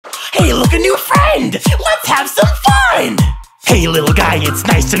Hey, look, a new friend! Let's have some fun! Hey little guy, it's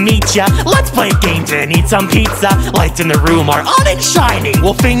nice to meet ya. Let's play games and eat some pizza. Lights in the room are on and shining.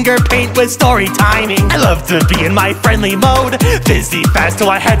 We'll finger paint with story timing. I love to be in my friendly mode. Fizzy fast till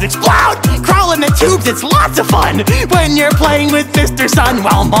our heads explode. Crawl in the tubes, it's lots of fun when you're playing with Mr. Sun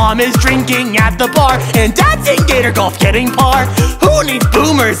while mom is drinking at the bar and dad's in Gator Golf getting par. Who needs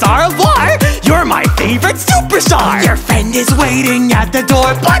boomers au revoir? You're my favorite superstar. Your friend is waiting at the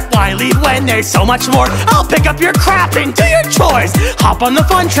door, but why leave when there's so much more? I'll pick up your crap and do your chores. Hop on the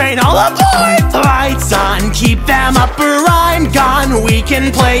fun train, all aboard! Lights on, keep them up or I'm gone. We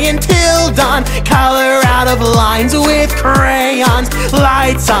can play until dawn. Color out of lines with crayons.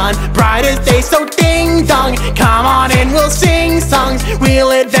 Lights on, bright as day, so ding dong. Come on in, we'll sing songs.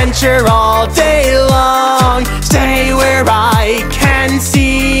 We'll adventure all day long. Stay where I can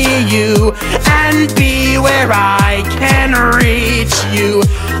see you and be where I can reach you.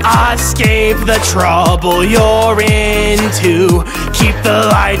 Escape the trouble you're into. Keep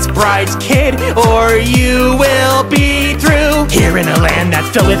the lights bright, kid, or you will be through. Here in a land that's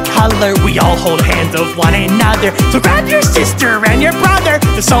filled with color, we all hold hands of one another. So grab your sister and your brother.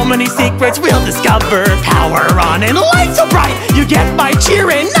 There's so many secrets we'll discover. Power on and light so bright. You get my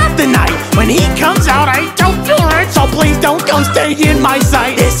cheering up the night. When he comes out, I don't feel right, so please don't come stay in my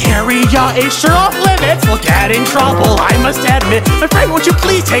sight. This area is sure off limits. We'll get in trouble, I must admit. My friend, won't you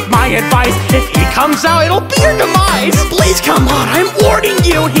please take my advice? If he comes out, it'll be your demise. Please come on, I'm warning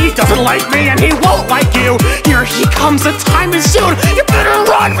you. He doesn't like me and he won't like you. Here he comes, the time is soon. You better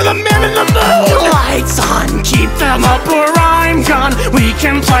run for the man in the moon. Lights on, keep them up or I'm gone. We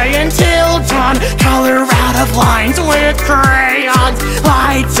can play until dawn. Color out of lines with crayons.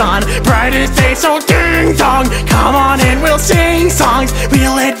 Lights on, bright as day, so ding dong. Come on in, we'll sing songs.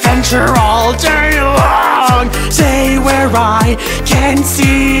 We'll adventure all day long. Stay where I can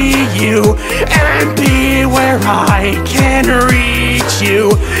see you and be where I can reach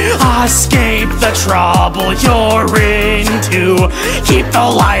you. Escape the trouble you're into. Keep the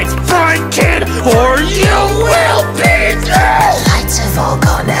lights bright, kid, or you will be dead. The lights have all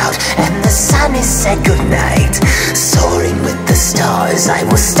gone out and the sun has said goodnight. Soaring with the stars, I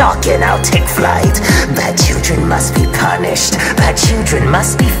will stalk and I'll take flight. Bad children must be punished, bad children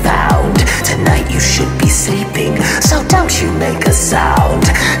must be found. Tonight you should be sleeping, so don't you make a sound.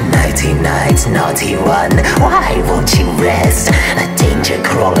 Nighty night, naughty one, why won't you rest? A danger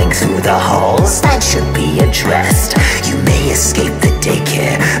crawling through the halls, that should be addressed. You may escape the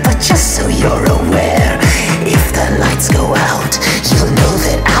daycare, but just so you're aware, if the lights go out, you'll know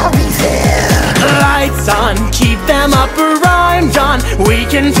that I'll be there. Lights on, keep them up or I'm gone. We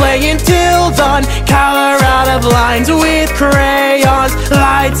can play until dawn. Color out of lines with crayons.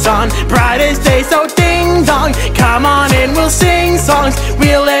 Lights on, bright as day, so ding dong. Come on in, we'll sing songs.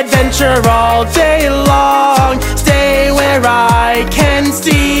 We'll adventure all day long. Stay where I can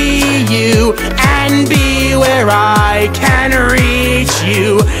see you and be where I can reach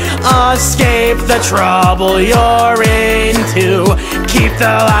you. Escape the trouble you're into. Keep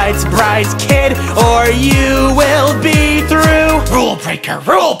the lights bright, kid, or you will be through.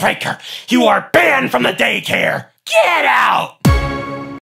 Rule breaker, you are banned from the daycare. Get out!